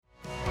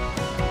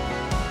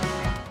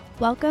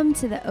Welcome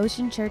to the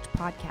Ocean Church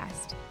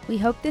podcast. We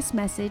hope this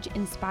message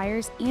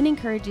inspires and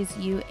encourages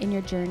you in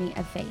your journey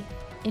of faith.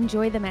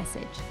 Enjoy the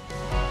message.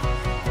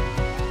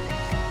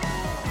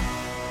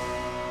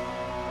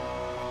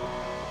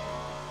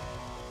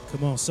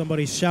 Come on,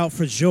 somebody shout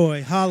for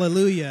joy.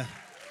 Hallelujah.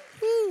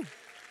 Woo.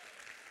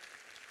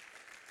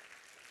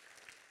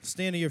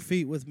 Stand to your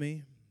feet with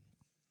me.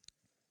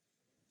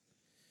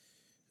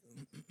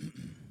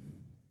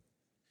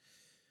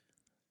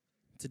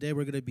 Today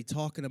we're going to be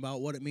talking about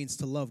what it means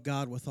to love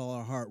God with all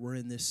our heart. We're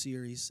in this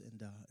series,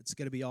 and it's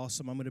going to be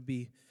awesome. I'm going to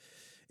be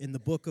in the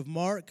book of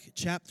Mark,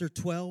 chapter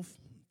 12,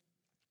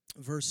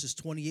 verses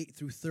 28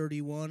 through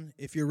 31.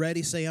 If you're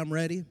ready, say, I'm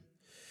ready.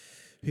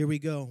 Here we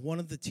go. One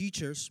of the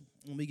teachers,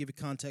 let me give you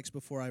context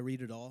before I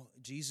read it all.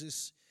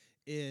 Jesus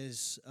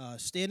is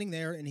standing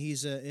there, and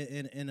he's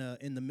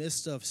in the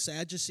midst of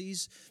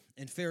Sadducees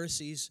and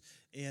Pharisees,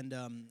 and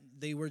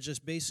they were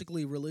just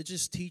basically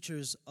religious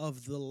teachers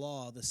of the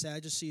law. The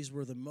Sadducees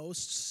were the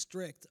most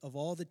strict of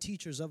all the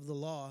teachers of the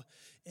law,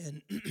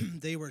 and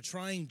they were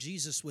trying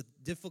Jesus with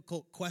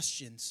difficult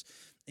questions.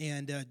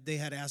 And they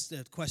had asked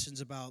questions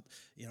about,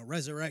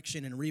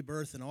 resurrection and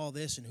rebirth and all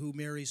this, and who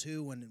marries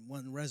who when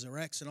one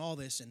resurrects and all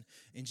this.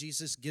 And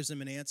Jesus gives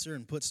them an answer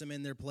and puts them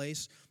in their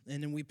place.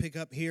 And then we pick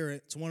up here,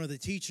 it's one of the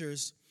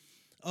teachers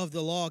of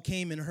the law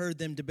came and heard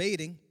them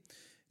debating,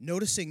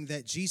 noticing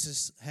that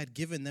Jesus had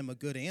given them a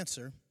good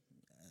answer,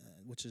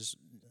 which is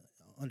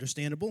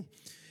understandable.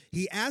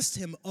 He asked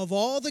him, of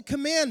all the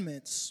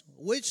commandments,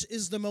 which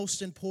is the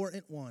most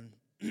important one?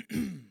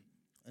 An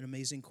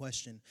amazing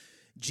question.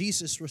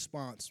 Jesus'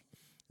 response,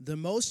 the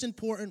most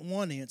important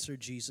one, answered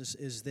Jesus,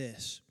 is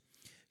this: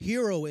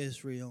 Hear, O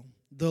Israel,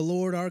 the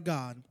Lord our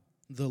God,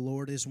 the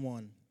Lord is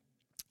one.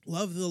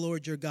 Love the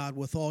Lord your God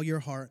with all your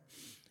heart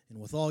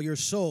and with all your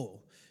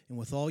soul and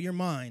with all your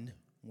mind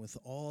and with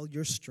all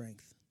your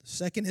strength. The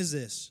second is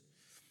this: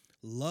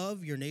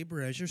 love your neighbor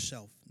as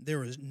yourself.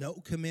 There is no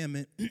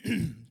commandment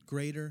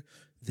greater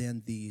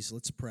than these.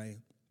 Let's pray.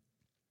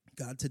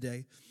 God,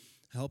 today,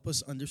 help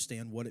us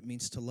understand what it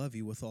means to love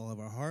you with all of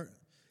our heart.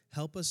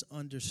 Help us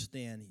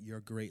understand your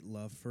great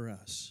love for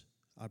us.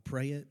 I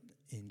pray it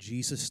in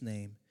Jesus'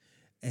 name.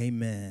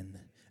 Amen.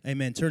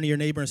 Amen. Turn to your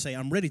neighbor and say,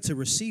 I'm ready to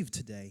receive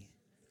today.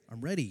 I'm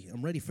ready.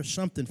 I'm ready for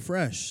something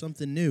fresh,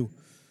 something new.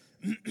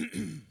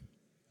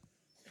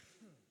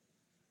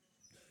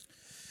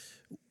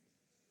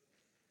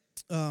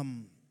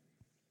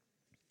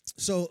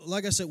 So,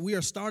 like I said, we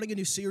are starting a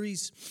new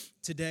series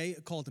today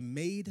called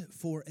Made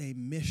for a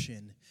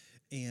Mission.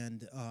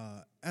 And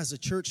as a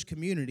church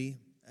community,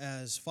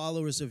 as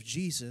followers of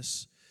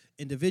Jesus,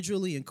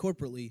 individually and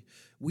corporately,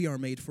 we are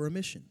made for a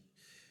mission.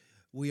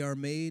 We are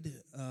made,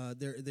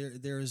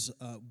 there's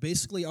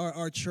basically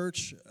our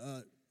church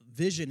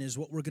vision is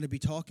what we're going to be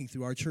talking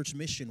through, our church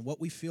mission,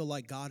 what we feel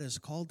like God has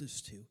called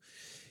us to.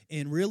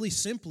 And really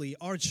simply,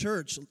 our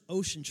church,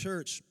 Ocean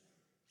Church,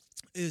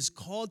 is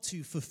called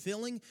to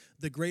fulfilling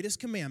the greatest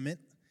commandment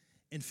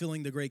and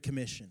filling the Great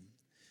Commission.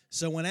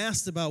 So when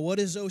asked about what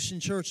is Ocean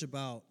Church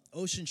about,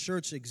 Ocean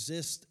Church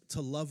exists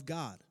to love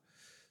God,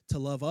 to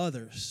love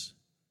others,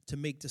 to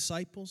make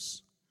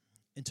disciples,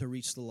 and to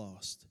reach the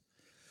lost.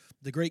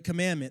 The great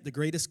commandment, the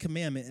greatest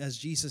commandment, as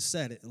Jesus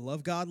said it,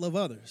 love God, love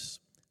others.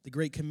 The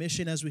Great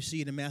Commission, as we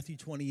see it in Matthew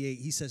 28,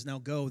 he says, now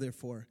go,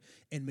 therefore,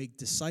 and make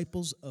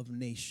disciples of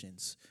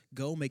nations.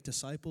 Go, make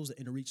disciples,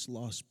 and reach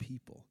lost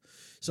people.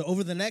 So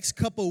over the next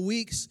couple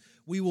weeks,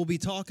 we will be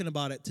talking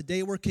about it.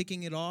 Today we're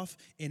kicking it off,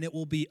 and it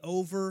will be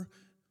over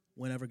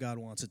whenever God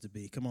wants it to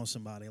be. Come on,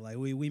 somebody. Like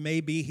we may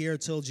be here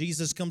till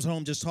Jesus comes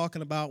home just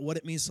talking about what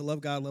it means to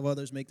love God, love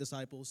others, make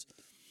disciples,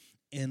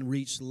 and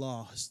reach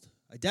lost.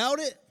 I doubt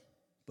it,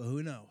 but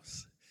who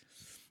knows?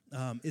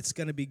 It's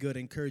going to be good.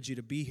 I encourage you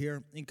to be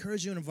here. I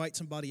encourage you to invite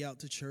somebody out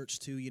to church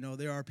too.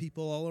 There are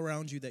people all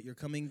around you that you're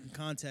coming in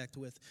contact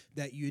with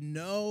that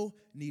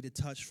need a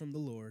touch from the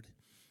Lord.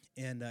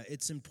 And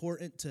it's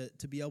important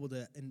to be able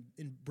to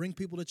and bring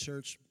people to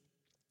church.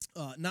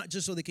 Not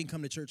just so they can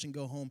come to church and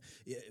go home.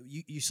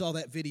 You saw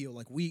that video,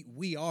 like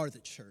we are the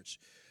church.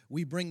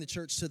 We bring the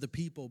church to the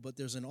people, but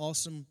there's an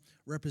awesome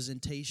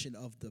representation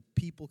of the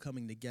people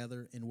coming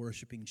together and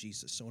worshiping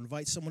Jesus. So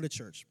invite someone to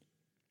church.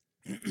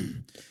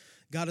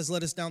 God has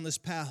led us down this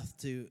path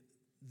to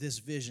this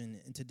vision,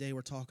 and today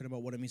we're talking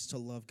about what it means to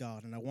love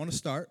God. And I want to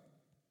start,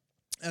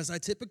 as I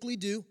typically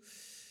do,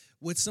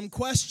 with some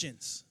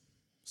questions,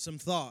 some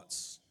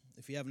thoughts.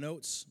 If you have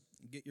notes,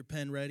 get your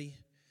pen ready.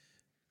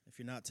 If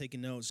you're not taking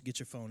notes, get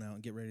your phone out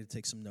and get ready to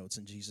take some notes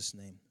in Jesus'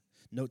 name.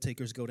 Note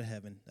takers go to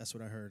heaven. That's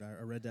what I heard.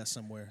 I read that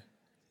somewhere.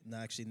 No,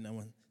 actually, no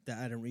one.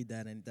 I didn't read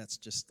that, and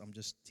I'm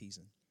just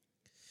teasing.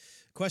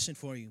 Question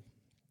for you: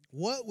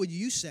 what would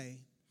you say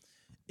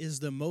is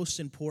the most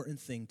important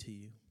thing to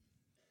you?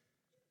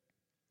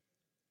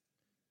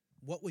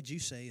 What would you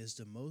say is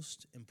the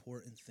most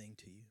important thing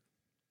to you?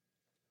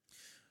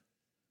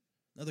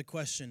 Another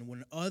question: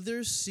 when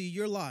others see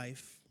your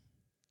life,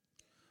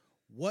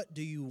 what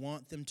do you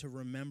want them to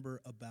remember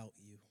about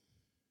you?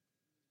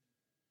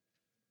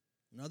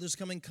 When others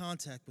come in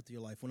contact with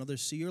your life, when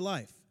others see your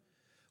life,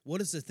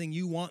 What is the thing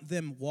you want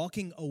them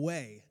walking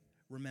away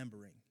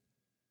remembering?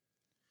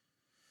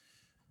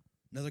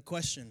 Another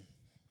question.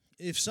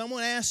 If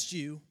someone asked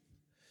you,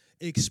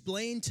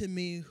 explain to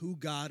me who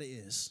God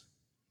is,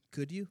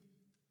 could you?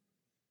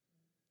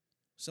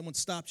 Someone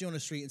stopped you on the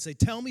street and say,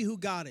 tell me who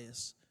God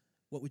is.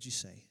 What would you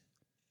say?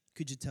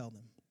 Could you tell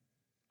them?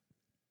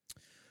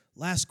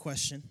 Last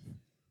question.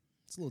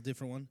 It's a little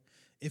different one.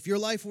 If your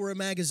life were a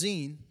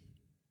magazine,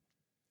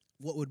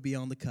 what would be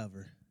on the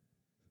cover?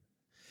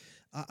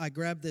 I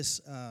grabbed this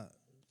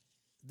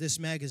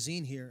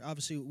magazine here.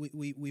 Obviously,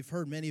 we've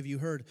heard, many of you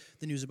heard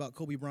the news about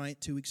Kobe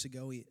Bryant 2 weeks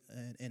ago,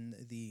 and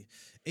the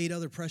 8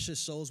 other precious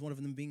souls, one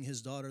of them being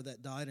his daughter,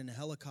 that died in a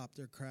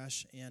helicopter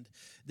crash. And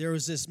there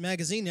was this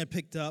magazine I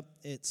picked up.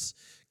 It's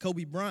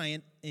Kobe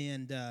Bryant,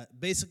 and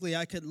basically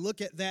I could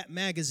look at that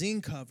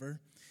magazine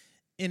cover,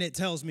 and it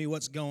tells me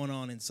what's going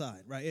on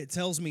inside, right? It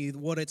tells me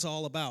what it's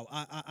all about.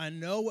 I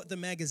know what the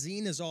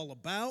magazine is all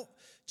about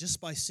just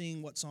by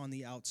seeing what's on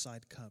the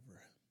outside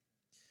cover.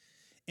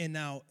 And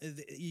now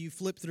you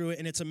flip through it,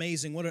 and it's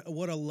amazing.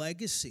 What a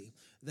legacy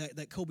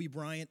that Kobe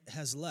Bryant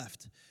has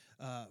left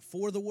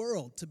for the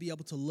world to be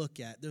able to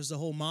look at. There's the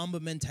whole Mamba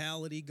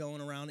mentality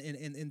going around,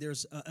 and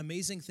there's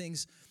amazing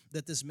things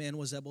that this man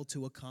was able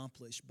to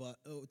accomplish. But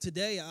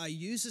today I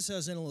use this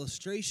as an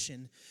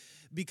illustration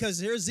because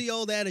here's the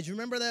old adage.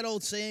 Remember that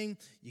old saying,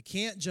 you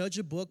can't judge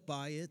a book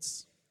by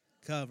its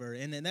cover.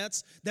 And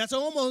that's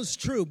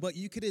almost true, but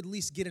you could at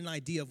least get an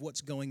idea of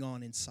what's going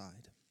on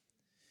inside.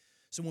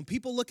 So when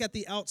people look at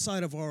the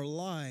outside of our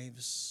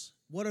lives,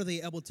 what are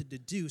they able to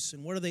deduce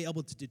and what are they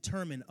able to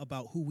determine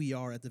about who we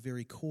are at the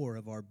very core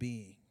of our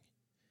being?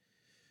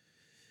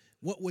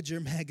 What would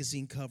your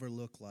magazine cover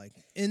look like?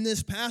 In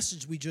this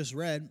passage we just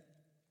read,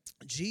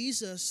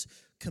 Jesus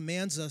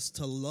commands us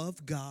to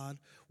love God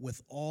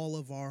with all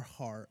of our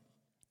heart,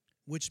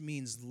 which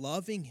means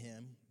loving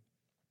Him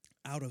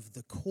out of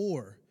the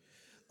core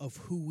of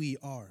who we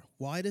are.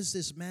 Why does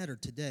this matter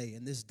today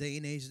in this day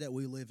and age that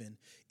we live in?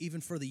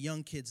 Even for the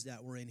young kids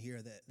that were in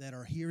here that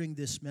are hearing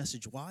this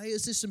message. Why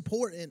is this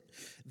important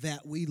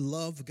that we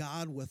love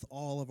God with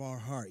all of our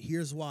heart?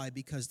 Here's why.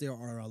 Because there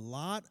are a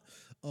lot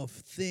of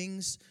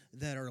things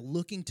that are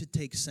looking to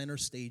take center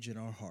stage in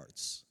our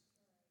hearts.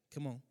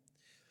 Come on.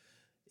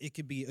 It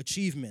could be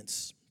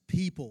achievements,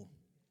 people,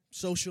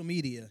 social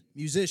media,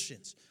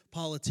 musicians,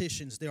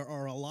 politicians. There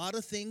are a lot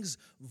of things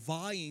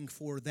vying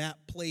for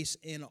that place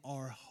in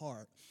our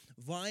heart,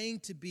 vying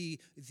to be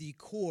the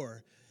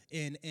core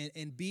and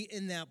be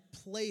in that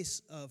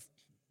place of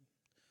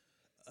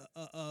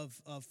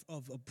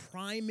a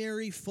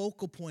primary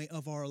focal point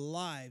of our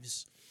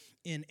lives.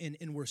 And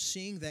we're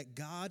seeing that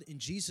God and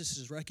Jesus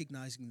is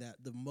recognizing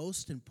that the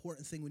most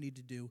important thing we need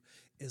to do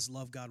is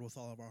love God with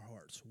all of our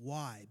hearts.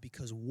 Why?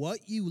 Because what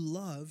you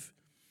love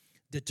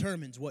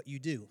determines what you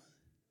do.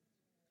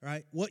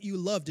 Right? What you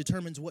love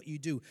determines what you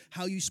do.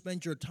 How you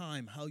spend your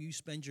time, how you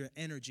spend your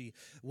energy,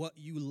 what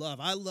you love.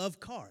 I love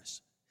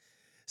cars.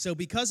 So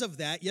because of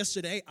that,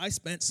 yesterday I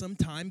spent some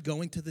time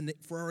going to the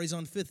Ferraris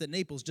on 5th at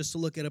Naples just to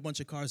look at a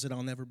bunch of cars that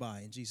I'll never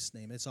buy. In Jesus'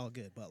 name, it's all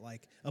good. But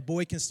like, a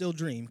boy can still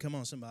dream. Come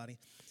on, somebody.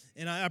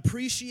 And I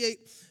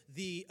appreciate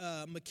the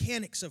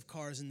mechanics of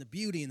cars and the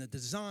beauty and the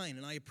design,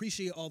 and I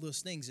appreciate all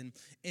those things.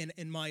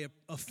 And my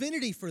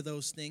affinity for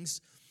those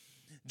things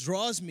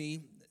draws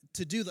me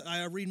to do that.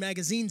 I read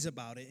magazines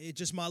about it. It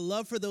just, my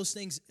love for those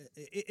things,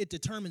 it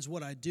determines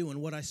what I do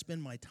and what I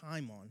spend my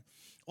time on.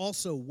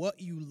 Also, what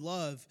you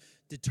love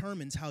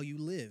determines how you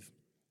live.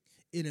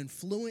 It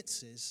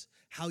influences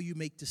how you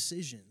make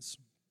decisions.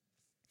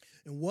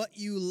 And what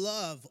you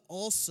love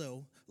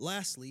also,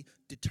 lastly,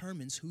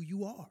 determines who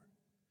you are.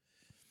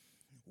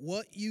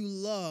 What you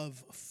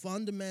love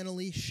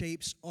fundamentally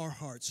shapes our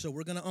hearts. So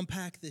we're going to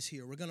unpack this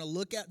here. We're going to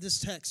look at this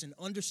text and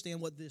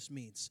understand what this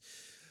means.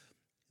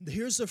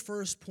 Here's the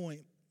first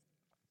point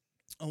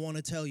I want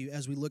to tell you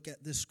as we look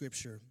at this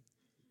scripture.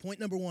 Point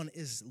number 1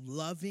 is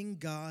loving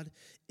God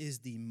is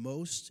the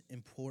most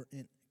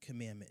important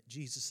commandment.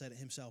 Jesus said it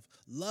himself.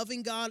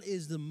 Loving God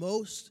is the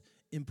most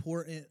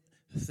important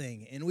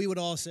thing. And we would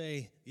all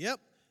say, yep,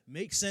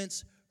 makes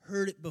sense,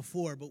 heard it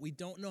before, but we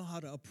don't know how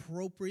to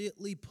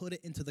appropriately put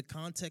it into the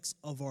context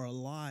of our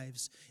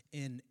lives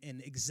and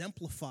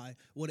exemplify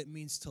what it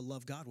means to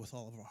love God with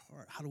all of our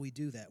heart. How do we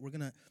do that? We're going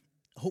to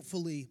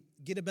hopefully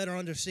get a better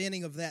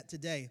understanding of that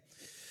today.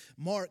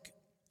 Mark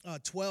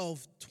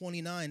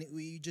 12:29,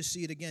 we just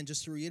see it again,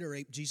 just to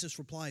reiterate. Jesus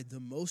replied, the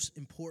most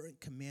important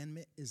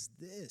commandment is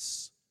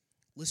this.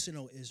 Listen,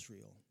 O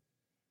Israel.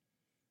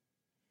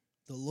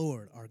 The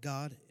Lord, our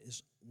God,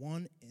 is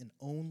one and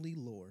only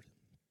Lord.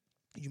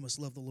 You must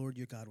love the Lord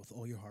your God with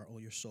all your heart,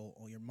 all your soul,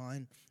 all your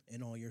mind,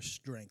 and all your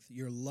strength.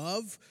 Your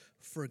love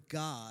for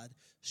God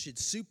should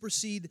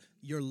supersede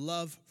your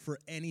love for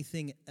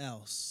anything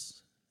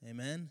else.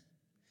 Amen?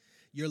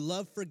 your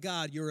love for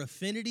God, your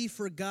affinity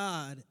for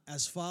God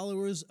as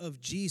followers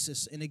of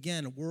Jesus. And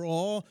again,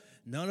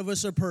 none of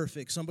us are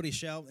perfect. Somebody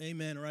shout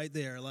amen right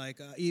there. Like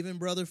even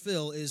Brother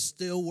Phil is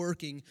still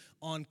working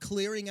on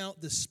clearing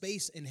out the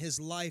space in his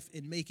life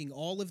and making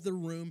all of the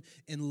room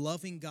and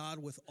loving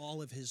God with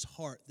all of his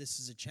heart. This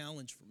is a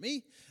challenge for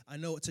me. I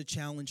know it's a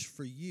challenge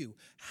for you.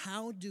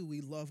 How do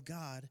we love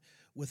God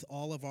with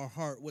all of our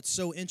heart? What's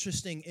so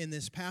interesting in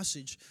this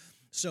passage,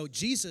 so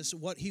Jesus,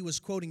 what he was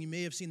quoting, you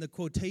may have seen the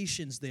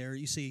quotations there.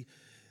 You see,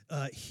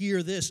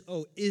 hear this,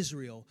 O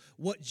Israel.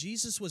 What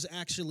Jesus was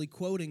actually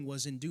quoting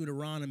was in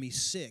Deuteronomy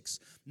 6.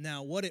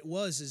 Now, what it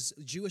was is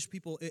Jewish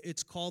people,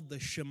 it's called the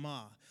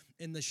Shema.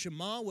 And the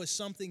Shema was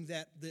something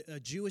that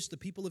the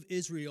people of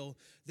Israel,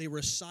 they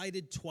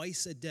recited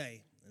twice a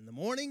day, in the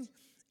morning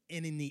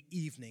and in the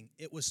evening.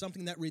 It was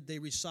something that they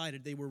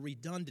recited. They were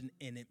redundant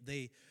in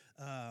it.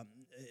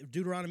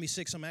 Deuteronomy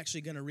 6, I'm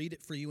actually going to read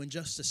it for you in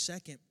just a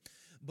second.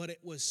 But it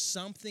was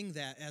something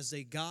that as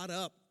they got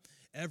up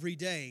every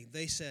day,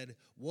 they said,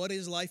 what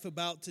is life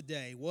about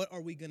today? What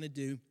are we going to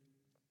do?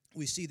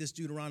 We see this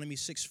Deuteronomy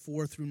 6,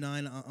 4 through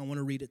 9. I want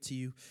to read it to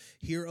you.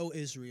 Hear, O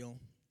Israel,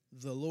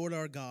 the Lord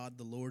our God,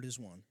 the Lord is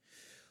one.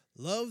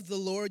 Love the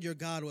Lord your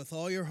God with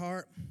all your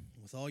heart,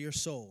 with all your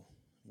soul,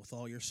 with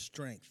all your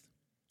strength.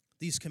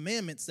 These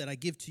commandments that I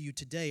give to you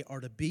today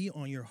are to be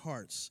on your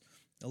hearts.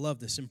 I love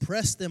this.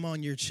 Impress them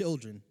on your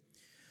children.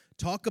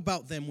 Talk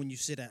about them when you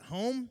sit at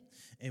home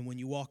and when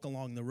you walk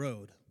along the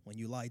road, when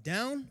you lie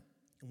down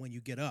and when you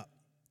get up.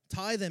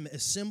 Tie them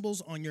as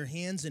symbols on your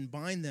hands and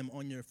bind them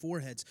on your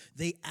foreheads.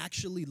 They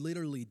actually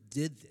literally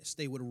did this.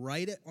 They would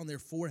write it on their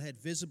forehead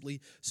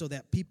visibly so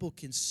that people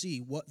can see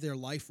what their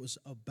life was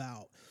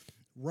about.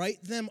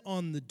 Write them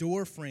on the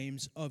door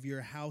frames of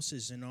your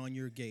houses and on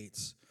your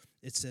gates.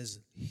 It says,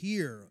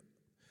 hear,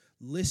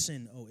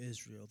 listen, O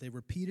Israel. They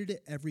repeated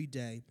it every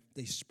day.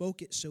 They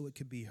spoke it so it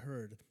could be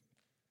heard.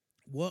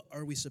 What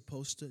are we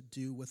supposed to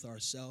do with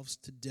ourselves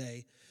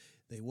today?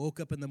 They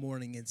woke up in the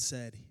morning and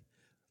said,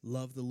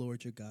 love the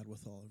Lord your God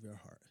with all of your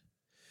heart.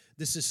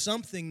 This is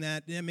something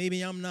that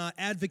maybe I'm not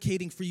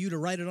advocating for you to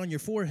write it on your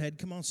forehead.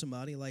 Come on,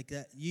 somebody, like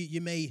that.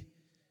 You may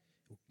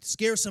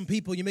scare some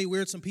people. You may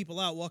weird some people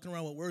out walking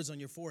around with words on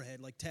your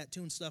forehead, like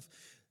tattooing stuff.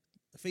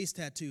 Face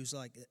tattoos,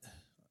 like,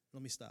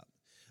 let me stop.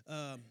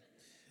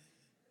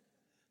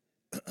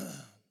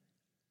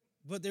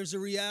 But there's a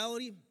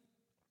reality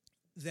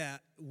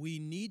that we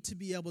need to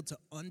be able to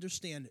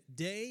understand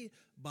day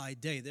by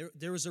day.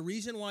 There was a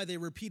reason why they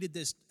repeated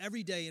this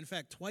every day, in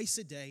fact, twice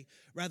a day,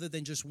 rather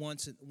than just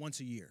once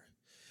a year.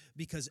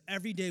 Because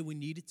every day we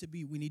need to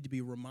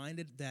be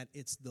reminded that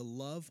it's the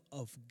love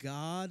of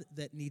God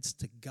that needs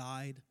to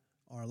guide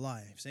our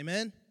lives.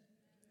 Amen?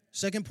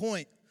 Second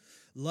point,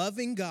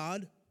 loving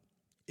God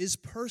is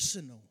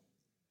personal.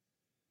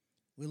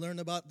 We learned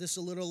about this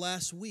a little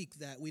last week,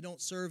 that we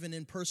don't serve an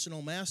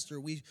impersonal master.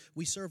 We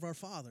serve our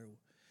Father.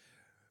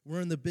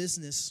 We're in the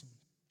business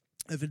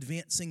of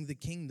advancing the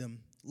kingdom.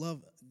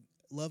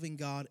 Loving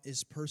God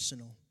is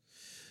personal.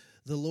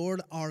 The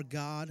Lord our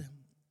God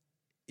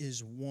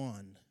is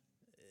one.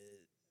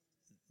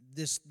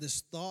 This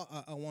thought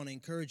I want to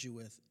encourage you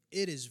with.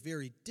 It is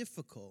very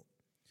difficult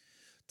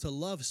to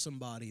love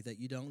somebody that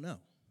you don't know,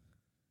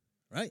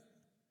 right?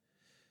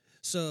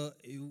 So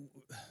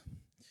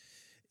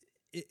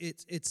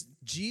it's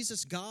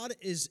Jesus. God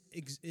is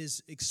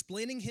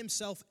explaining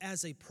himself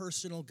as a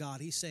personal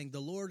God. He's saying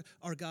the Lord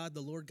our God,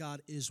 the Lord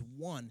God is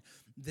one.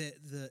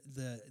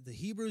 The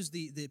Hebrews,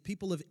 the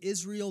people of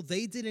Israel,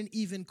 they didn't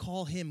even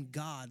call him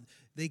God.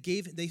 They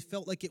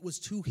felt like he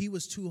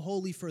was too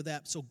holy for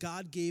that. So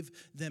God gave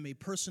them a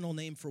personal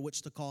name for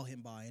which to call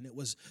him by, and it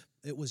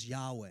was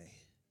Yahweh,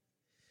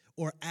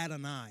 or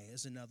Adonai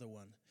is another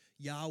one.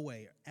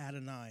 Yahweh,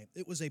 Adonai.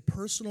 It was a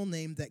personal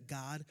name that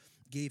God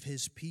gave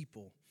his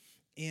people.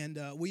 And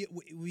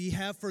we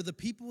have, for the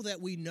people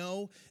that we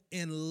know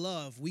and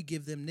love, we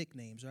give them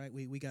nicknames, right?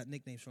 We got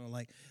nicknames for them,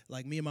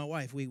 like me and my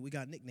wife. We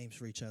got nicknames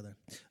for each other.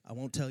 I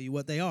won't tell you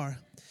what they are,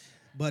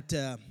 but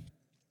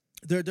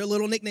they're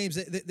little nicknames.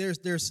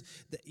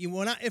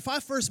 If I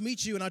first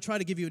meet you and I try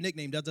to give you a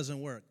nickname, that doesn't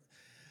work.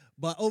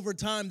 But over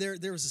time,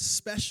 there's a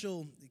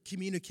special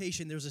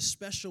communication. There's a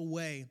special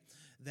way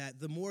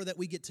that the more that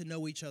we get to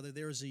know each other,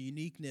 there is a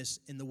uniqueness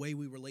in the way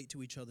we relate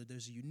to each other.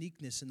 There's a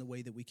uniqueness in the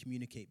way that we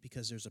communicate,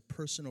 because there's a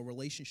personal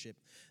relationship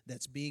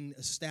that's being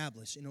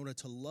established. In order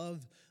to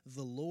love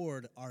the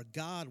Lord, our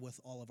God,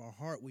 with all of our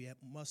heart, we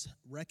must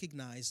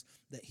recognize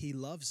that he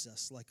loves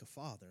us like a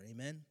father.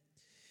 Amen?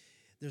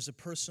 There's a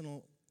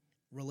personal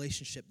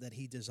relationship that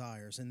he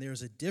desires. And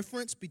there's a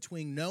difference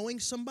between knowing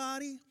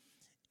somebody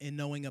and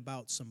knowing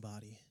about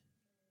somebody.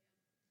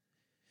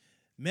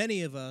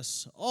 Many of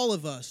us, all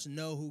of us,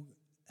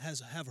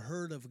 have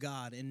heard of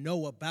God and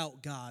know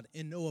about God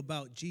and know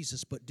about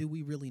Jesus, but do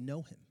we really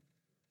know him?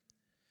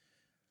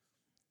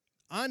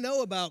 I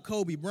know about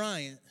Kobe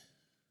Bryant,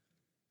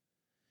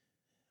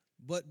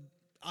 but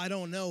I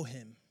don't know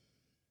him.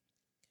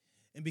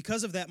 And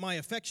because of that, my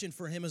affection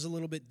for him is a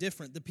little bit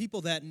different. The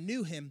people that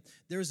knew him,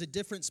 there's a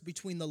difference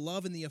between the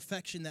love and the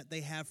affection that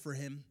they have for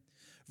him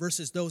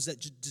versus those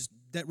that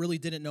that really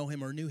didn't know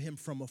him or knew him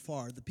from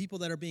afar. The people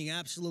that are being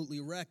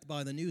absolutely wrecked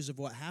by the news of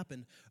what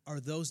happened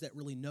are those that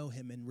really know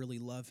him and really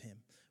love him.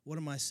 What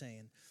am I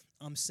saying?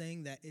 I'm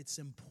saying that it's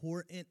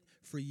important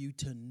for you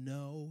to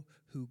know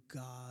who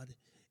God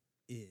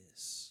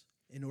is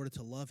in order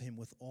to love him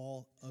with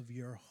all of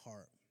your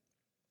heart.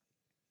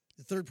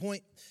 The third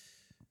point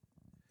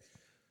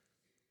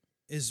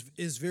is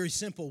very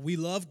simple. We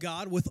love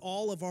God with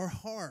all of our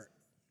heart.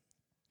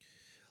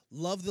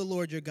 Love the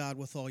Lord your God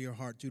with all your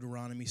heart,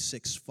 Deuteronomy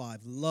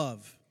 6:5.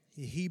 Love,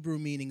 the Hebrew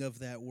meaning of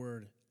that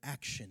word,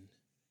 action,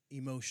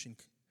 emotion,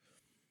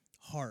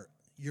 heart,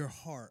 your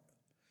heart.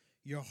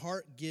 Your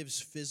heart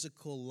gives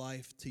physical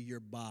life to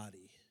your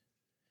body,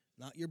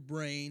 not your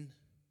brain,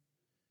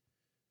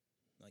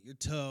 not your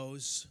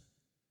toes,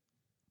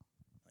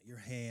 not your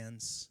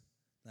hands,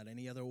 not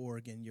any other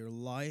organ.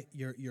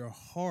 Your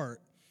heart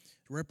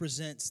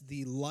represents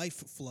the life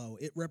flow.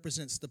 It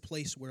represents the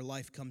place where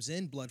life comes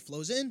in, blood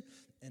flows in,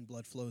 and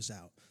blood flows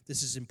out.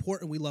 This is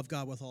important. We love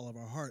God with all of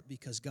our heart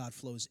because God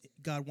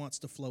wants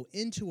to flow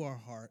into our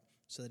heart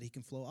so that he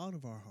can flow out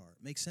of our heart.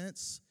 Make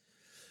sense?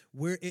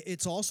 Where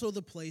it's also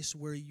the place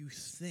where you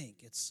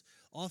think. It's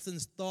often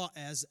thought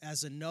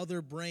as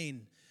another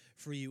brain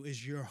for you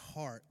is your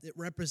heart. It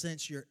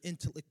represents your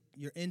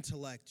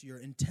intellect, your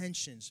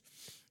intentions.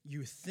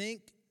 You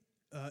think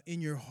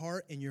in your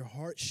heart, and your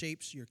heart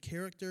shapes your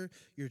character,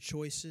 your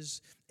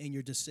choices, and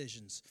your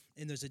decisions.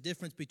 And there's a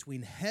difference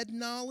between head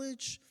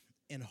knowledge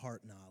and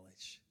heart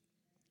knowledge.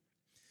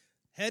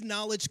 Head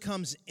knowledge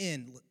comes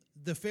in.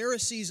 The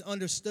Pharisees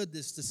understood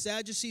this. The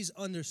Sadducees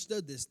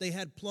understood this. They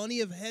had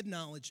plenty of head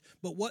knowledge,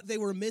 but what they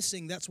were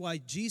missing, that's why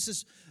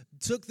Jesus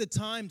took the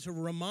time to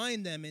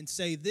remind them and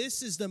say,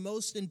 this is the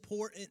most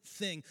important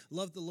thing.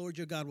 Love the Lord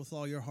your God with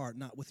all your heart,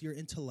 not with your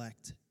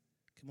intellect.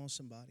 Come on,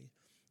 somebody.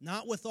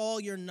 Not with all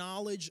your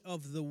knowledge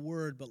of the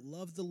word, but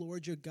love the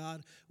Lord your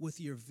God with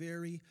your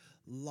very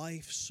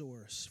life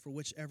source, for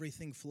which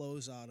everything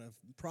flows out of.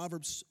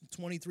 Proverbs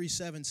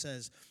 23:7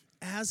 says,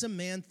 as a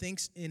man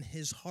thinks in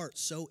his heart,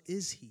 so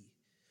is he.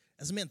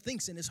 As a man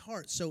thinks in his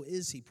heart, so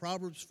is he.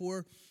 Proverbs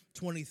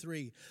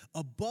 4:23.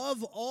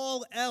 Above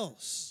all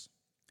else,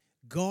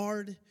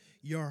 guard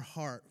your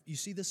heart. You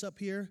see this up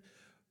here?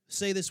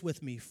 Say this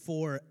with me.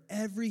 For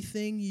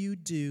everything you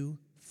do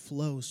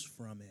flows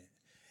from it.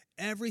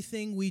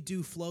 Everything we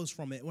do flows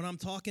from it. When I'm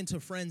talking to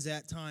friends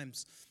at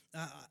times,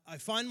 I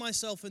find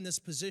myself in this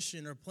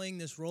position or playing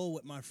this role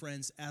with my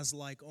friends as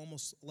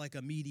almost like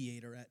a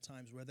mediator at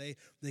times where they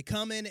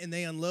come in and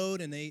they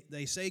unload and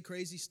they say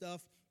crazy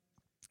stuff.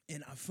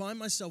 And I find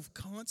myself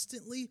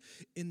constantly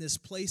in this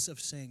place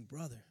of saying,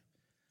 brother,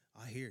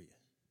 I hear you,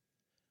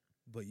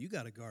 but you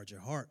got to guard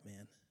your heart,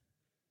 man.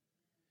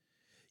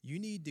 You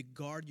need to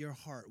guard your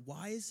heart.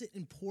 Why is it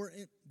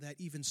important that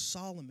even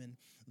Solomon,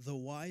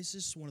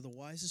 one of the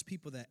wisest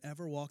people that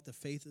ever walked the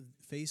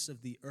face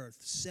of the earth,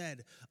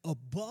 said,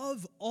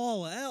 above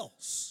all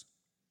else,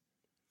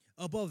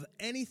 above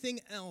anything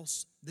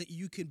else that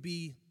you could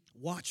be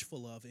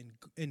watchful of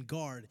and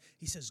guard,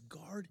 he says,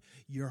 guard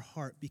your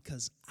heart,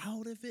 because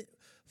out of it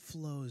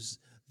flows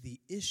the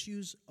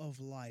issues of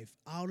life.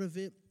 Out of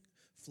it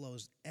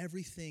flows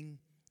everything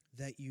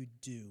that you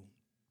do.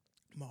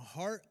 My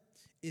heart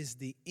is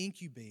the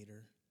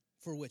incubator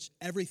for which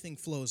everything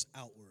flows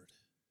outward.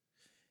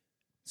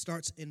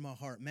 Starts in my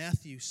heart.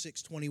 Matthew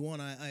 6:21,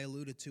 I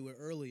alluded to it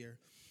earlier.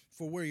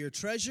 For where your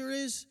treasure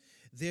is,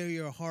 there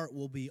your heart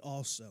will be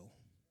also.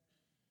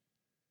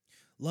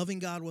 Loving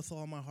God with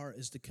all my heart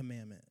is the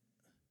commandment.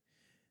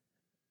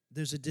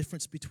 There's a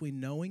difference between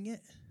knowing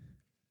it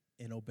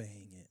and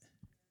obeying it.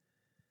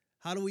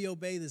 How do we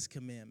obey this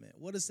commandment?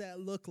 What does that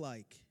look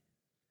like?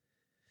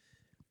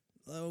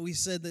 We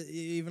said that,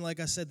 even like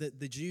I said, that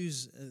the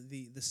Jews,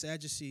 the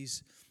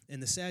Sadducees,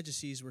 and the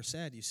Sadducees were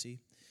sad, you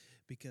see,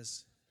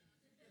 because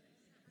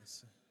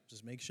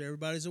just make sure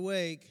everybody's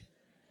awake.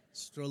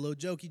 Just throw a little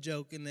jokey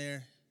joke in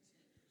there.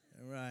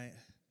 All right.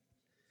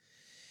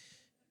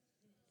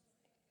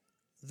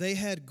 They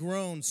had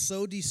grown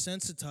so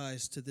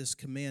desensitized to this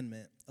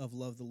commandment of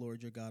love the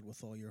Lord your God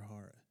with all your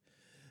heart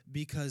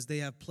because they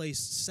have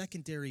placed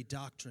secondary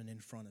doctrine in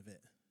front of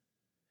it.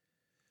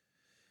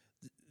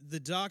 The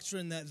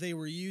doctrine that they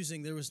were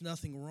using, there was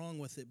nothing wrong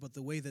with it, but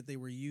the way that they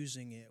were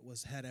using it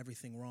had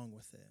everything wrong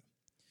with it.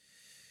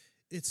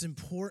 It's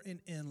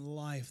important in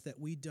life that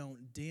we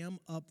don't dam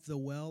up the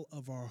well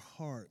of our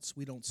hearts.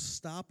 We don't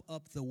stop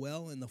up the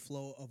well in the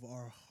flow of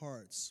our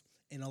hearts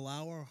and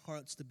allow our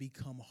hearts to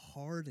become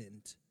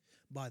hardened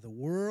by the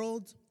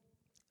world,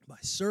 by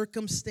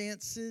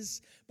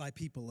circumstances, by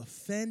people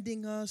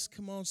offending us.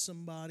 Come on,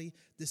 somebody.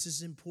 This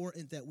is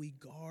important that we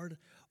guard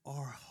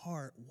our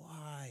heart.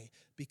 Why?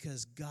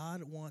 Because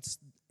God wants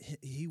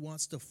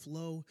to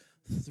flow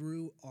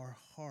through our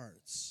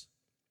hearts.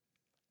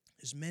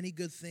 There's many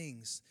good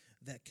things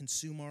that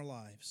consume our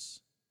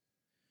lives.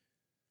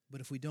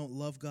 But if we don't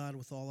love God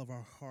with all of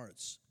our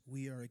hearts,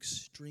 we are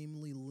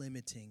extremely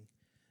limiting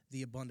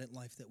the abundant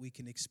life that we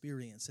can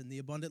experience and the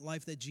abundant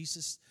life that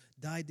Jesus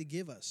died to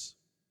give us.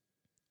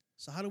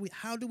 So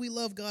how do we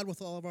love God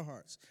with all of our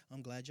hearts?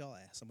 I'm glad y'all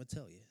asked. I'm going to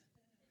tell you.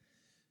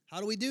 How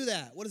do we do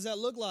that? What does that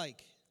look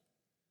like?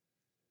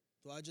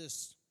 Do I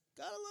just,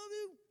 God, I love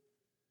you?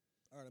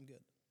 All right, I'm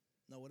good.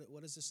 No,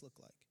 what does this look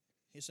like?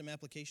 Here's some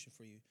application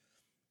for you.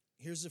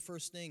 Here's the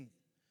first thing.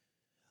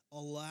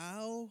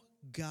 Allow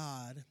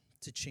God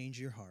to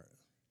change your heart.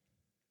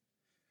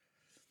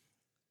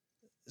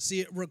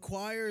 See, it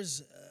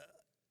requires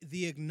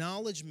the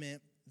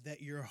acknowledgement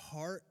that your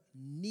heart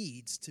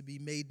needs to be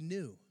made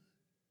new.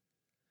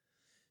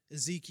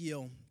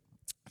 Ezekiel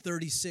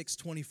 36,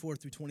 24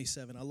 through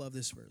 27. I love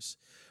this verse.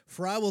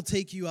 For I will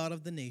take you out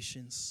of the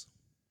nations.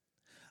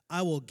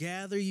 I will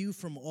gather you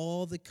from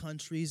all the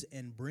countries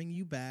and bring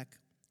you back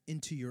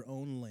into your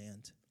own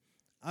land.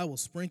 I will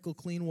sprinkle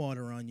clean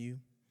water on you,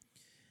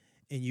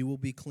 and you will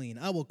be clean.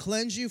 I will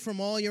cleanse you from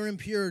all your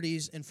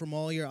impurities and from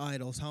all your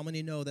idols. How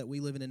many know that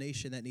we live in a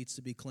nation that needs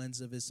to be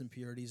cleansed of its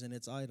impurities and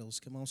its idols?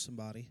 Come on,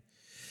 somebody.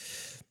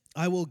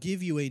 I will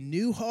give you a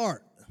new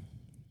heart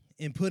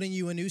and put in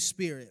you a new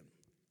spirit.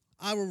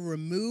 I will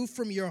remove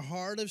from you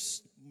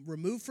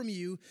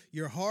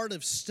your heart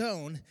of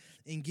stone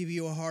and give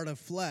you a heart of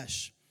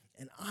flesh.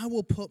 And I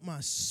will put my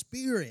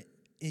spirit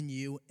in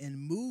you and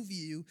move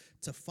you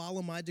to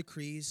follow my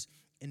decrees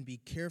and be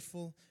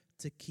careful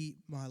to keep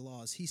my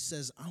laws. He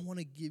says, I want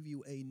to give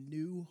you a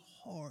new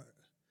heart,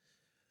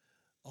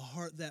 a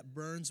heart that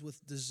burns with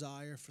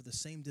desire for the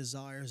same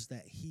desires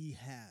that he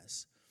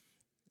has.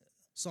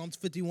 Psalms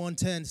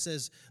 51:10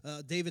 says,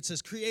 David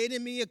says, create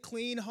in me a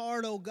clean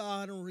heart, O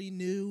God, and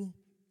renew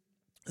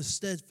a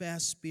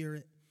steadfast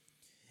spirit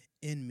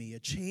in me. A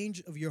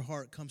change of your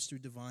heart comes through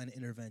divine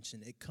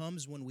intervention. It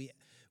comes when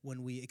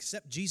we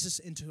accept Jesus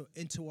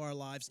into our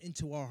lives,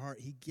 into our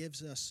heart. He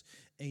gives us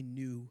a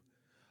new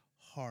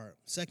heart.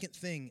 Second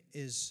thing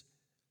is,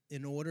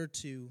 in order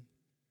to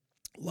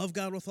love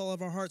God with all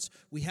of our hearts,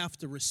 we have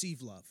to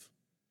receive love.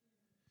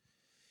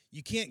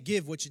 You can't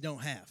give what you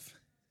don't have.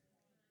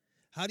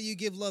 How do you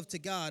give love to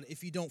God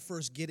if you don't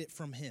first get it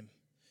from him?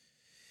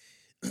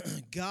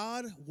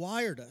 God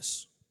wired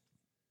us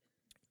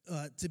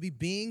to be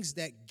beings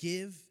that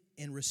give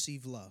and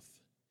receive love.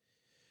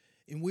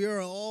 And we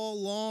are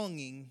all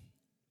longing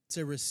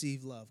to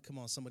receive love. Come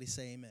on, somebody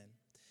say amen.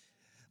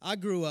 I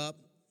grew up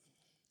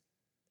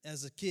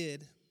as a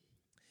kid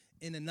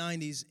in the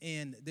 90s,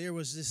 and there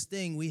was this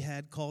thing we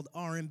had called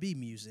R&B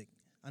music.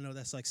 I know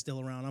that's like still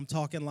around. I'm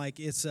talking like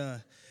it's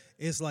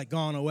like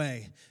gone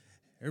away.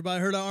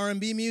 Everybody heard of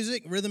R&B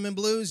music, rhythm and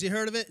blues? You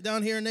heard of it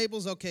down here in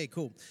Naples? Okay,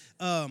 cool.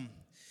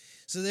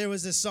 So there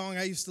was this song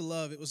I used to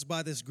love. It was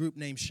by this group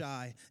named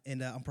Shy,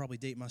 and I'm probably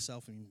dating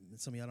myself, and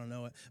some of y'all don't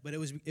know it. But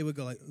it would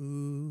go like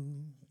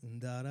ooh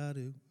da da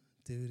do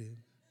do do,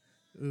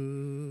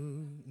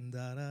 ooh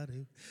da da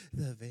do.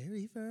 The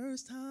very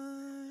first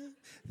time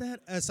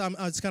that so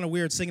it's kind of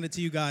weird singing it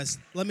to you guys.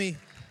 Let me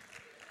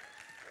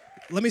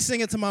sing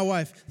it to my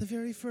wife. The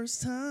very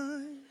first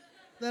time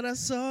that I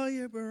saw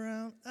your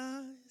brown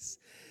eyes,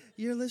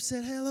 your lips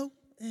said hello,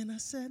 and I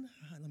said,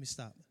 let me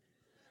stop.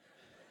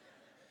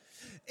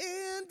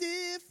 And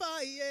if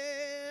I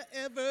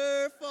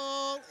ever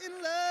fall in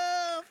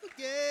love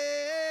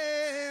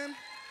again.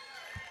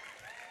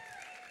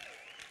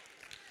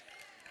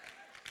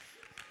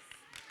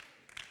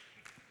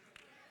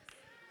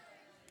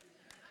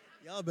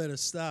 Y'all better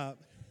stop.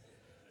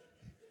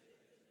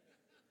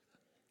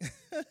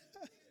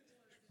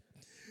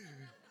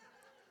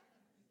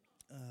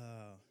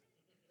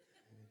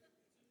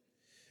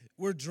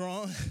 We're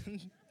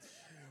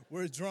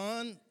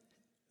drawn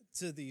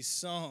to these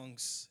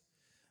songs,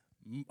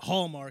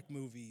 Hallmark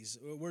movies.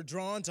 We're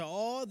drawn to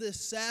all this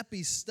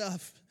sappy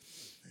stuff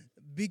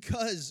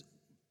because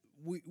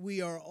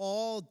we are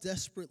all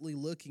desperately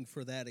looking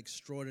for that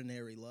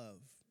extraordinary love.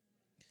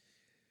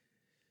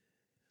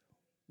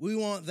 We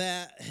want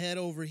that head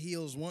over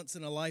heels, once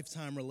in a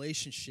lifetime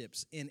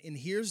relationships. And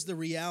here's the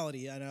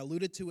reality, and I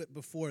alluded to it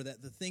before,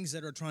 that the things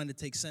that are trying to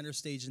take center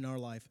stage in our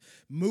life,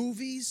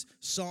 movies,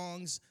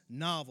 songs,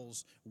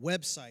 novels,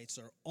 websites,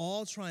 are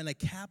all trying to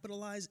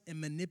capitalize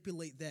and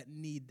manipulate that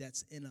need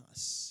that's in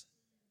us.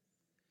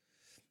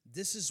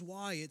 This is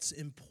why it's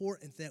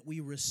important that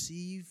we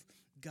receive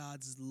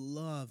God's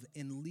love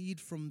and lead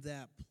from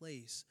that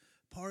place.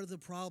 Part of the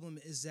problem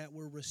is that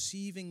we're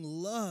receiving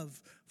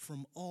love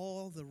from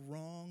all the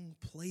wrong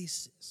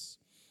places.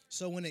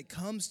 So when it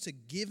comes to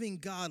giving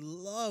God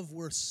love,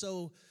 we're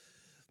so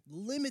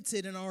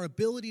limited in our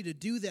ability to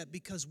do that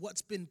because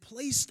what's been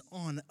placed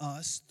on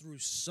us through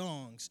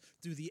songs,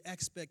 through the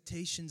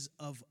expectations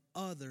of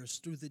others,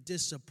 through the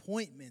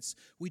disappointments,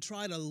 we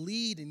try to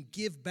lead and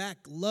give back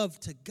love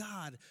to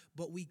God,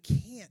 but we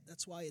can't.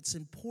 That's why it's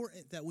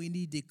important that we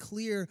need to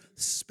clear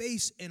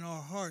space in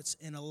our hearts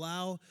and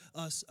allow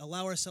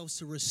ourselves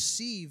to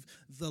receive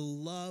the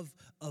love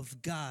of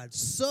God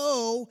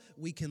so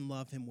we can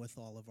love him with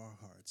all of our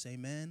hearts.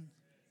 Amen.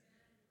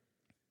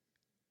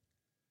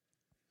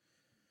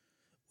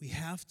 We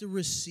have to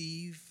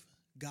receive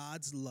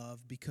God's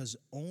love because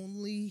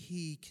only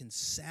he can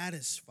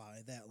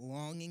satisfy that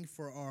longing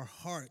for our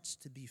hearts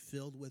to be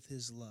filled with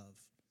his love.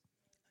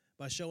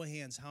 By show of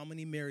hands, how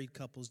many married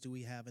couples do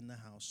we have in the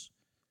house?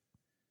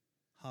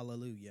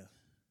 Hallelujah.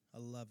 I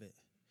love it.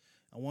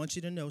 I want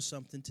you to know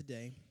something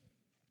today.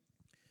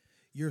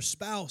 Your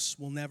spouse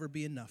will never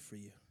be enough for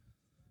you.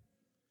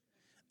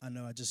 I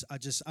know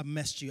I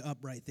messed you up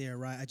right there,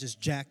 right? I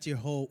just jacked your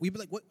whole. We'd be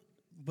like, what?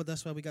 But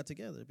that's why we got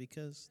together,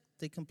 because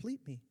they complete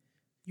me.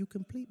 You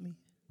complete me.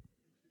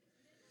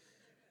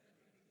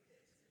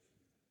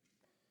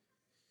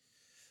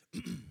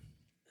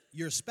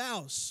 Your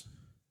spouse,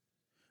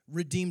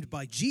 redeemed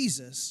by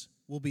Jesus,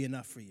 will be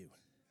enough for you.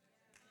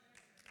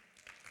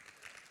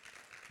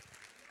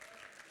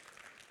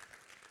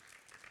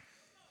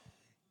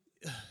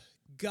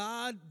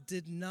 God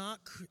did not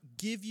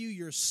give you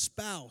your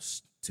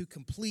spouse to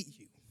complete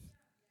you.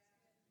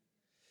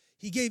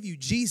 He gave you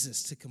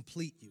Jesus to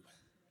complete you.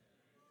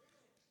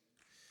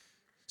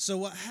 So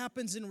what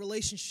happens in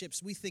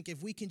relationships, we think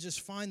if we can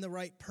just find the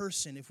right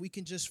person,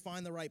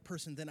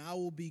 then I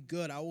will be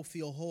good, I will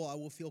feel whole, I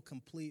will feel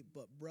complete.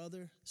 But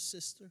brother,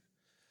 sister,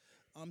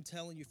 I'm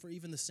telling you, for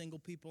even the single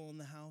people in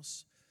the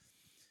house,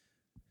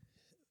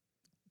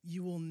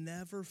 you will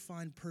never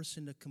find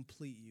person to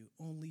complete you.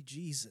 Only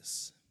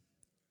Jesus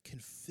can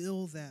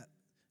fill that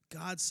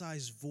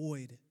God-sized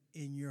void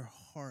in your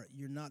heart.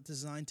 You're not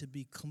designed to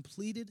be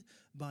completed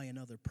by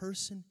another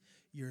person.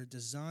 You're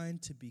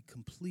designed to be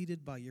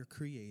completed by your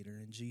Creator,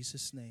 in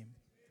Jesus' name.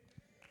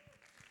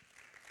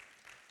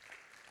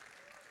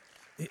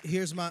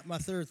 Here's my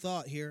third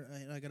thought here,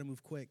 and I got to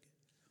move quick.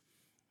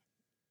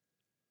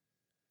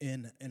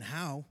 And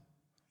how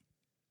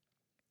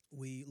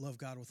we love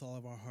God with all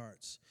of our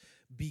hearts.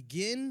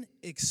 Begin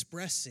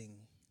expressing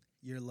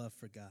your love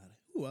for God.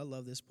 Ooh, I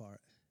love this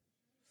part.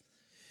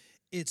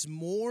 It's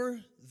more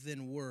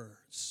than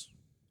words.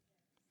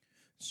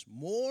 It's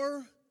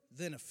more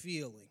than a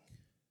feeling.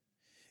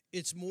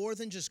 It's more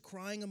than just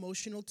crying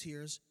emotional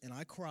tears, and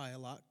I cry a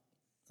lot.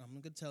 I'm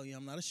going to tell you,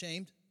 I'm not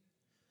ashamed.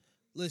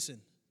 Listen,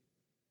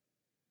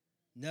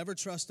 never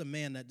trust a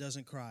man that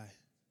doesn't cry.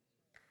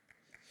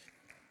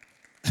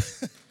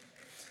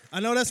 I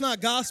know that's not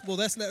gospel,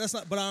 that's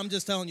not, but I'm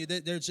just telling you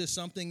that there's just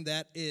something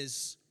that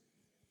is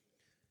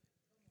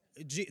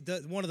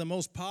one of the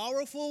most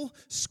powerful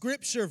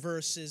scripture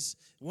verses,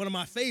 one of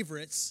my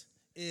favorites,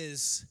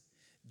 is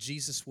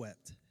Jesus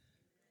wept.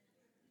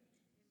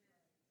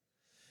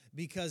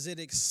 Because it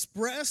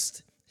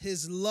expressed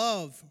his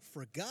love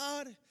for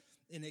God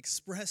and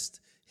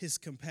expressed his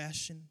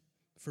compassion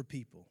for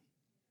people.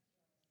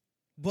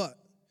 But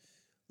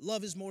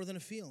love is more than a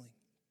feeling.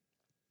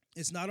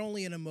 It's not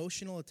only an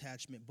emotional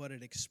attachment, but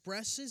it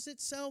expresses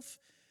itself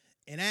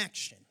in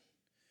action.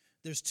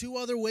 There's two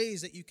other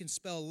ways that you can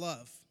spell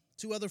love.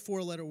 Two other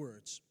four-letter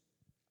words.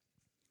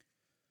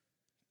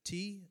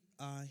 Time.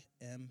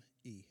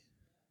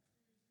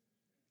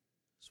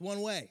 It's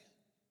one way.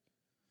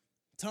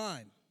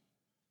 Time.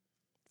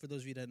 For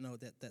those of you that know,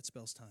 that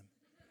spells time.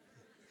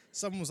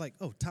 Someone was like,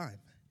 oh, time.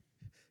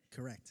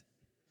 Correct.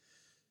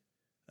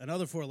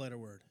 Another four-letter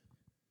word.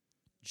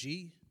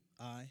 Give.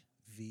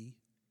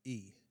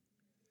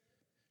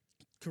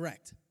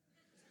 Correct.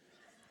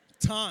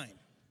 Time.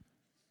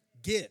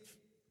 Give.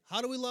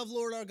 How do we love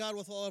Lord our God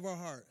with all of our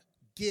heart?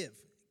 Give.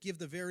 Give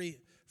the very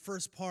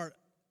first part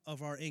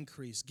of our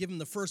increase. Give him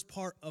the first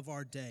part of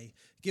our day.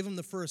 Give him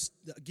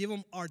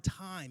our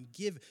time.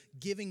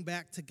 Giving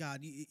back to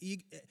God.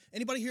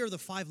 Anybody hear of the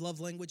 5 love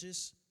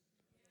languages?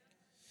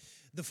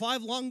 The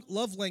 5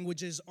 love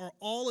languages are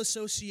all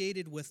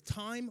associated with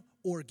time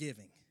or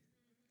giving.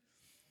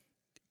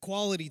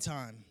 Quality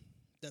time.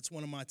 That's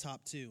one of my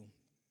top 2.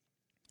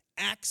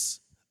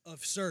 Acts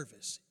of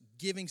service.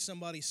 Giving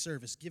somebody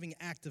service, giving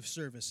act of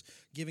service,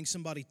 giving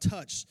somebody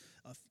touch,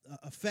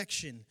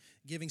 affection,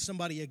 giving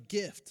somebody a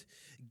gift,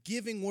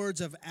 giving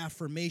words of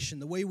affirmation.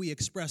 The way we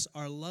express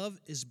our love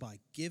is by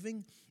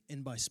giving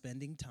and by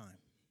spending time.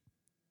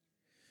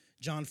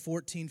 John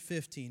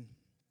 14:15.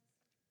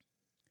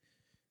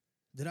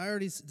 Did I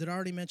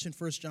already mention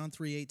 1 John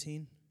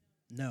 3:18?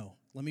 No.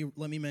 Let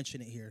me mention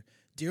it here.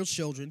 Dear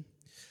children,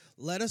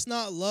 let us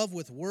not love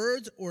with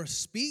words or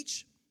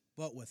speech,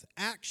 but with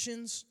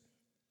actions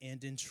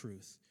and in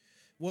truth.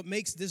 What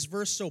makes this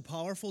verse so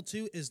powerful,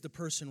 too, is the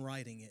person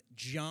writing it.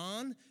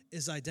 John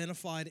is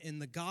identified in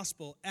the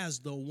gospel as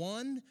the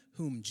one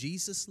whom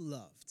Jesus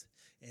loved.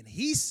 And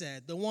he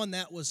said, the one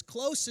that was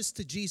closest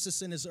to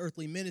Jesus in his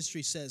earthly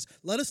ministry says,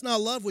 let us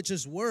not love with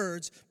just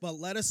words, but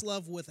let us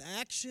love with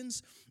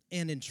actions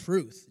and in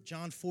truth.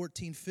 John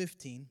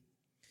 14:15.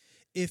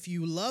 If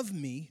you love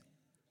me,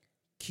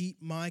 keep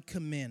my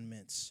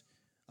commandments.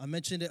 I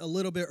mentioned it a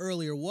little bit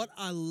earlier. What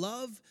I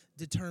love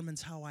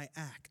determines how I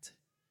act.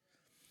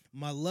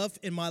 My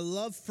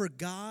love for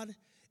God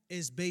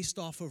is based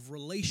off of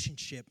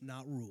relationship,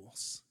 not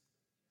rules.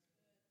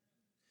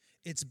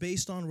 It's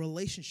based on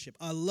relationship.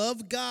 I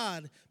love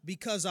God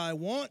because I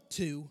want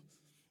to,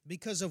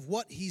 because of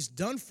what he's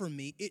done for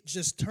me. It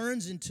just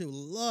turns into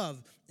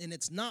love, and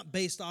it's not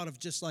based out of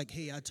just like,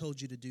 hey, I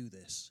told you to do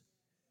this.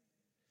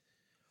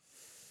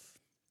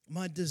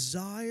 My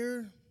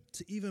desire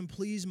to even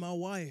please my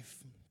wife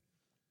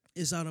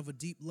is out of a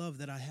deep love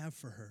that I have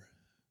for her.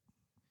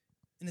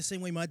 In the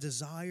same way, my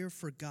desire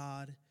for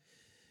God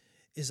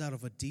is out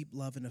of a deep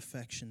love and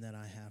affection that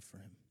I have for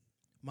him.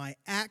 My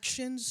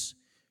actions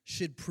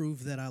should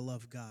prove that I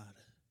love God.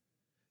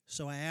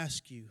 So I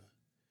ask you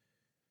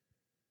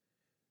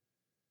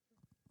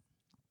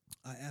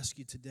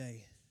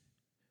today,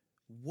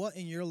 what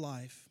in your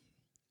life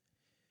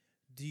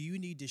do you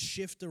need to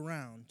shift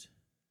around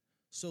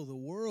so the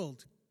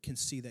world can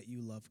see that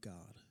you love God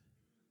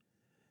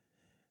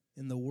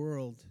and the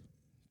world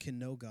can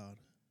know God?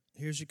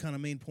 Here's your kind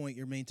of main point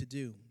you're made to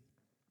do.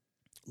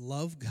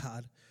 Love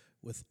God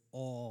with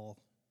all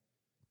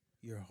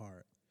your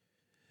heart.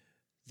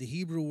 The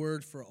Hebrew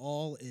word for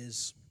all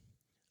is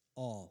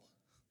all.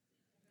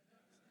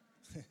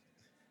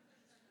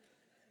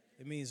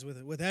 It means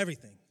with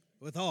everything,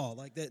 with all.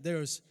 Like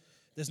there's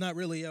not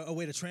really a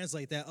way to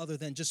translate that other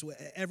than just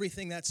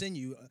everything that's in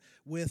you,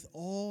 with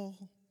all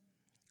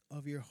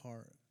of your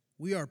heart.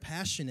 We are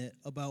passionate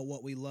about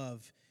what we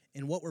love,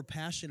 and what we're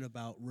passionate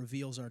about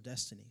reveals our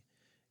destiny.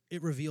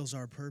 It reveals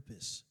our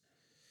purpose.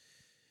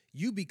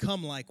 You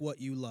become like what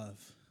you love.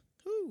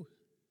 Whew.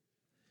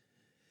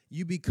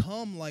 You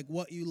become like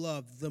what you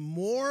love. The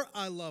more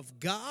I love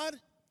God,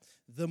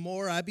 the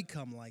more I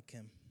become like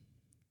him.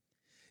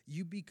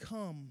 You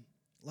become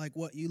like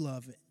what you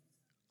love.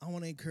 I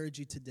want to encourage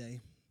you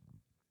today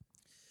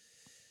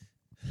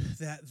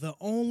that the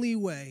only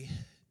way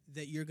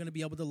that you're going to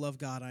be able to love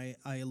God,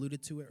 I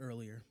alluded to it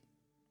earlier,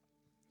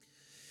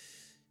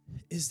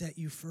 is that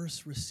you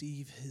first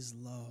receive his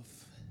love.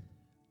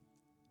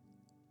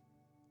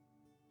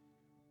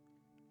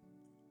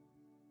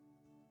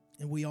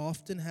 And we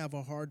often have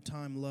a hard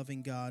time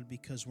loving God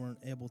because we're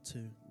unable to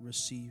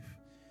receive,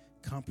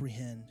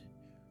 comprehend,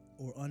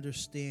 or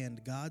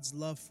understand God's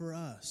love for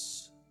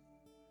us,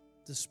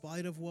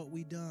 despite of what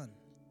we've done.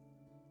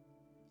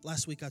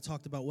 Last week I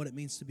talked about what it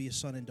means to be a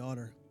son and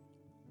daughter.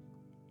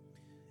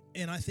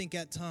 And I think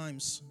at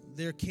times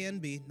there can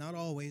be, not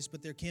always,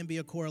 but there can be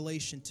a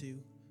correlation to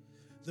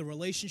the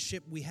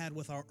relationship we had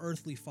with our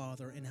earthly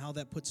father and how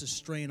that puts a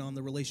strain on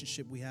the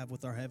relationship we have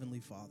with our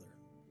heavenly Father.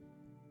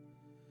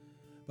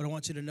 But I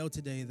want you to know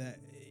today that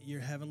your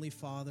heavenly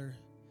Father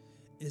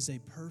is a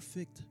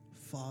perfect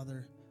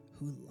Father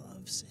who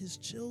loves his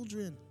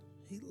children.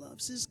 He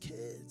loves his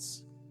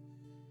kids.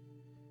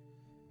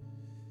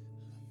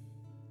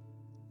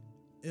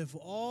 If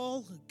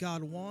all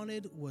God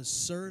wanted was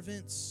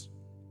servants,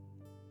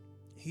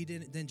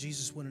 then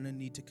Jesus wouldn't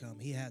need to come.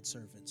 He had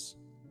servants.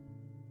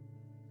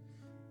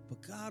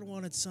 But God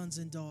wanted sons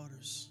and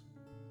daughters.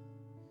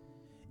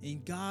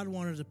 And God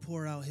wanted to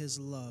pour out his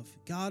love.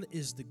 God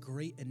is the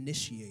great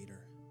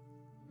initiator.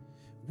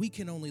 We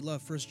can only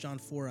love, 1 John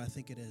 4, I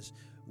think it is.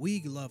 We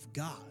love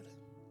God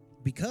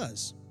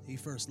because he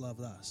first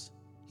loved us.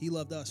 He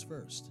loved us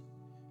first.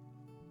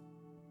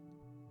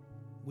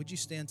 Would you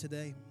stand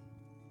today?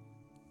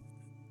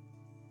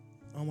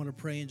 I want to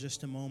pray in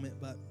just a moment,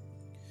 but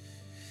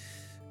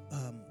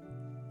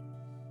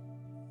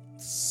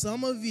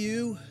some of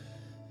you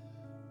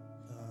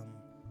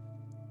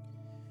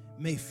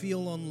may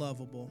feel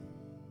unlovable.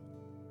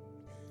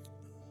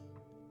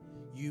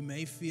 You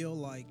may feel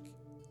like,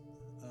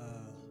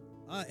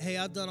 hey,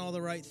 I've done all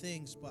the right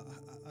things, but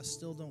I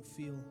still don't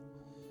feel,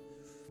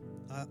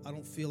 I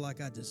don't feel like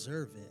I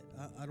deserve it.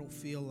 I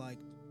feel like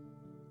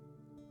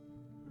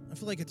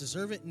I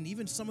deserve it. And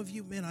even some of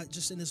you, man,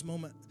 just in this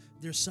moment,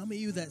 there's some of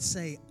you that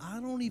say, I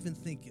don't even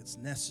think it's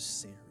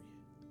necessary.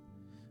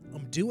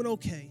 I'm doing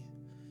okay.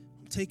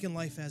 I'm taking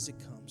life as it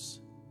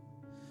comes.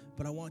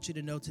 But I want you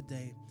to know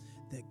today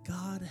that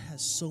God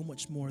has so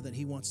much more that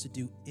he wants to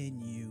do in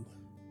you.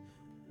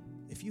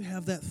 If you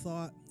have that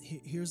thought,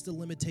 here's the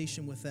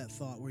limitation with that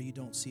thought where you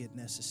don't see it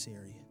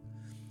necessary,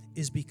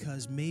 is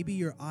because maybe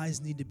your eyes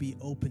need to be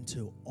open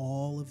to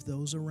all of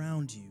those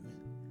around you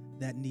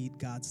that need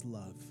God's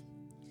love.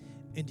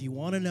 And do you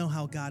want to know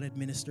how God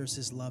administers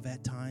his love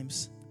at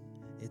times?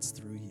 It's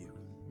through you.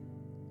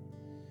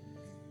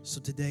 So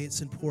today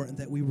it's important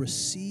that we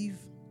receive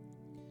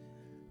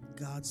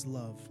God's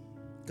love.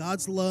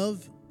 God's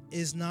love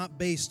is not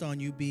based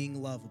on you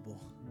being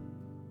lovable.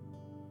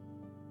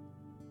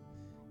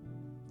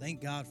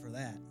 Thank God for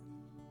that.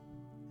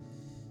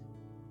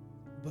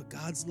 But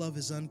God's love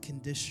is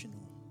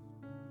unconditional.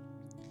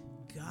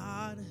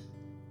 God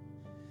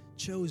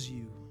chose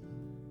you.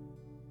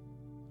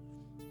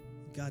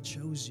 God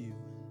chose you.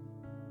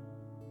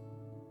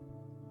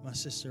 My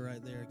sister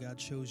right there, God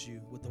chose you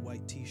with the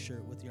white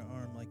t-shirt with your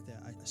arm like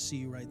that. I see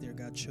you right there.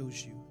 God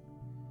chose you.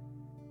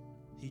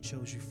 He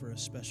chose you for a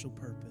special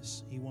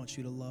purpose. He wants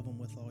you to love him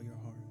with all your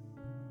heart.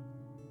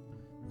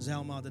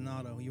 Zal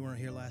Maldonado, you weren't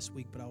here last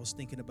week, but I was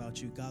thinking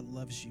about you. God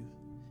loves you.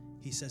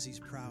 He says he's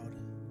proud.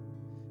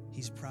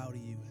 He's proud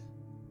of you.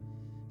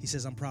 He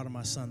says, I'm proud of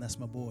my son. That's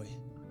my boy.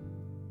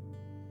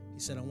 He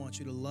said, I want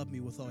you to love me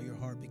with all your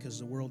heart because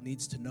the world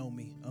needs to know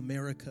me.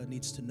 America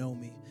needs to know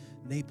me.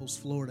 Naples,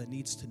 Florida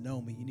needs to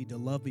know me. You need to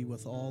love me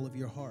with all of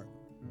your heart.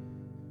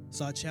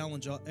 So I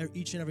challenge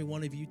each and every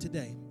one of you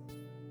today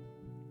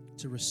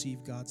to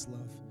receive God's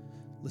love.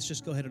 Let's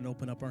just go ahead and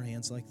open up our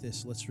hands like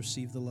this. Let's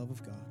receive the love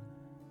of God.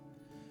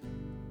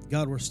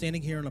 God, we're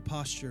standing here in a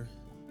posture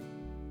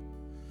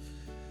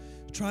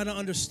trying to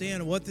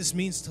understand what this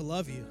means to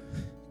love you.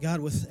 God,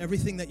 with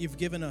everything that you've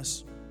given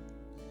us,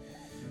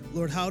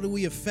 Lord, how do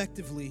we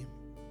effectively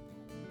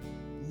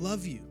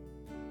love you?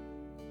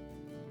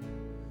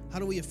 How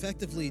do we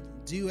effectively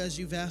do as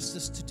you've asked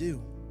us to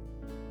do?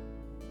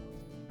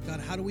 God,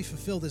 how do we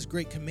fulfill this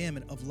great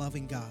commandment of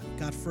loving God?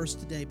 God, first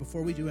today,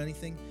 before we do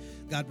anything,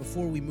 God,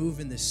 before we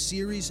move in this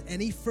series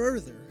any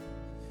further,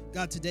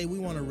 God, today we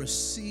want to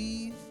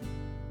receive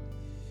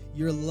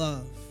your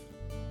love.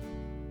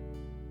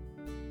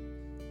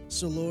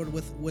 So, Lord,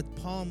 with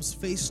palms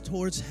faced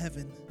towards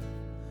heaven,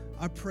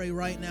 I pray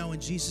right now in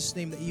Jesus'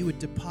 name that you would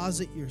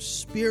deposit your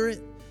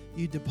spirit,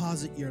 you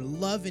deposit your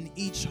love in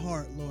each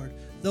heart, Lord.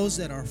 Those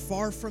that are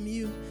far from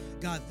you,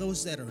 God,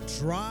 those that are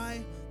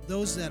dry,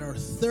 those that are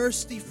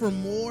thirsty for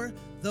more,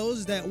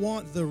 those that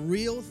want the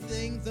real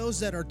thing, those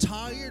that are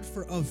tired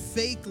of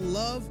fake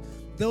love,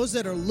 those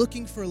that are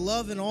looking for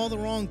love in all the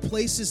wrong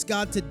places.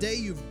 God, today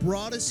you've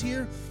brought us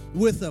here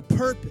with a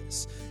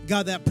purpose.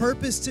 God, that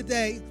purpose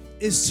today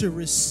is to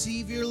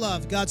receive your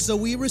love. God, so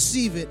we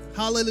receive it.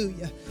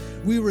 Hallelujah.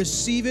 We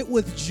receive it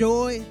with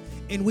joy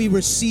and we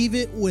receive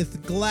it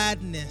with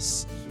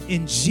gladness.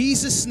 In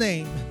Jesus'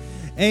 name,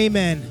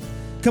 amen.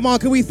 Come on,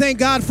 can we thank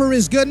God for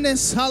his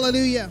goodness?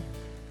 Hallelujah.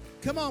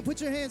 Come on,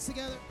 put your hands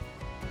together.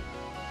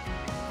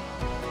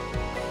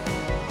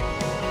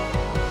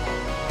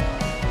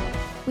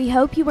 We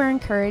hope you were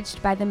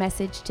encouraged by the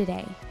message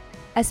today.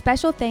 A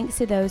special thanks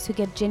to those who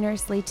give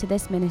generously to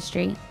this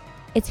ministry.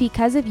 It's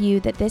because of you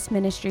that this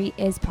ministry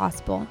is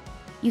possible.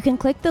 You can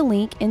click the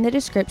link in the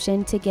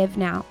description to give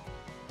now.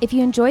 If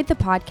you enjoyed the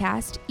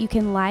podcast, you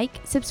can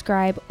like,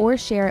 subscribe, or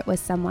share it with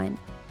someone.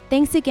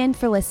 Thanks again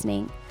for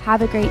listening.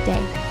 Have a great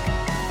day.